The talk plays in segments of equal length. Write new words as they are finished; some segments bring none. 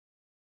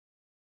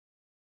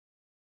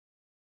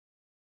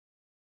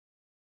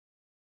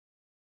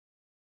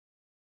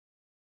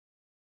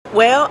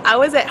Well, I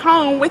was at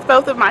home with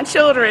both of my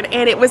children,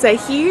 and it was a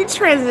huge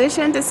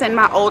transition to send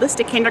my oldest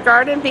to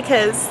kindergarten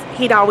because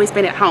he'd always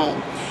been at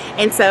home.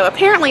 And so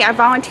apparently I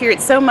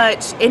volunteered so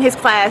much in his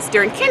class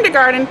during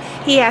kindergarten,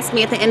 he asked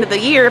me at the end of the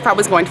year if I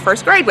was going to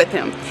first grade with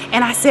him.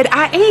 And I said,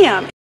 I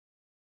am.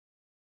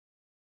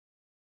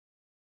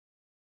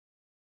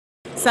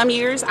 Some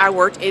years I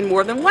worked in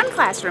more than one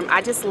classroom.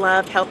 I just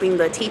loved helping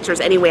the teachers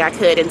any way I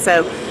could. And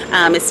so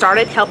it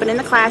started helping in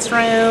the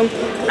classroom.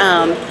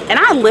 And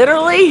I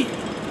literally,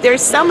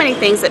 there's so many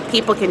things that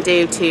people can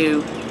do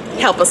to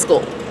help a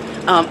school.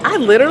 I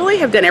literally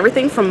have done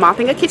everything from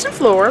mopping a kitchen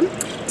floor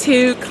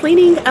to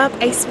cleaning up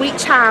a sweet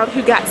child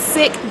who got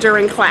sick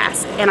during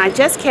class. And I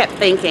just kept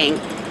thinking,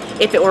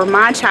 if it were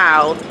my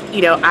child,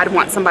 you know, I'd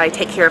want somebody to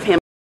take care of him.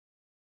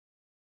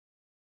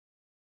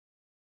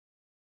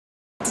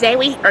 Today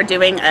we are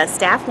doing a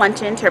staff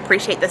luncheon to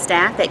appreciate the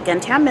staff at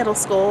Guntown Middle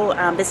School.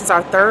 This is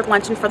our third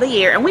luncheon for the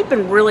year, and we've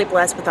been really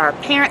blessed with our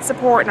parent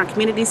support and our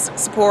community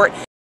support.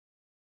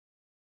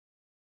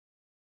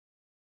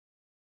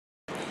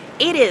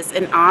 It is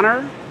an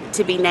honor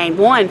to be named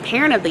one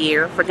Parent of the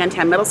Year for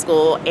Guntown Middle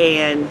School,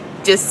 and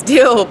just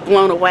still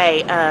blown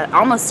away,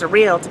 almost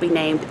surreal to be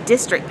named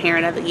District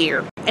Parent of the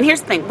Year. And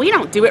here's the thing, we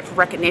don't do it for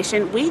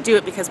recognition, we do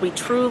it because we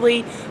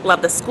truly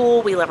love the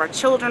school, we love our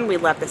children, we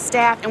love the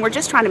staff, and we're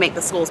just trying to make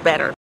the schools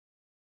better.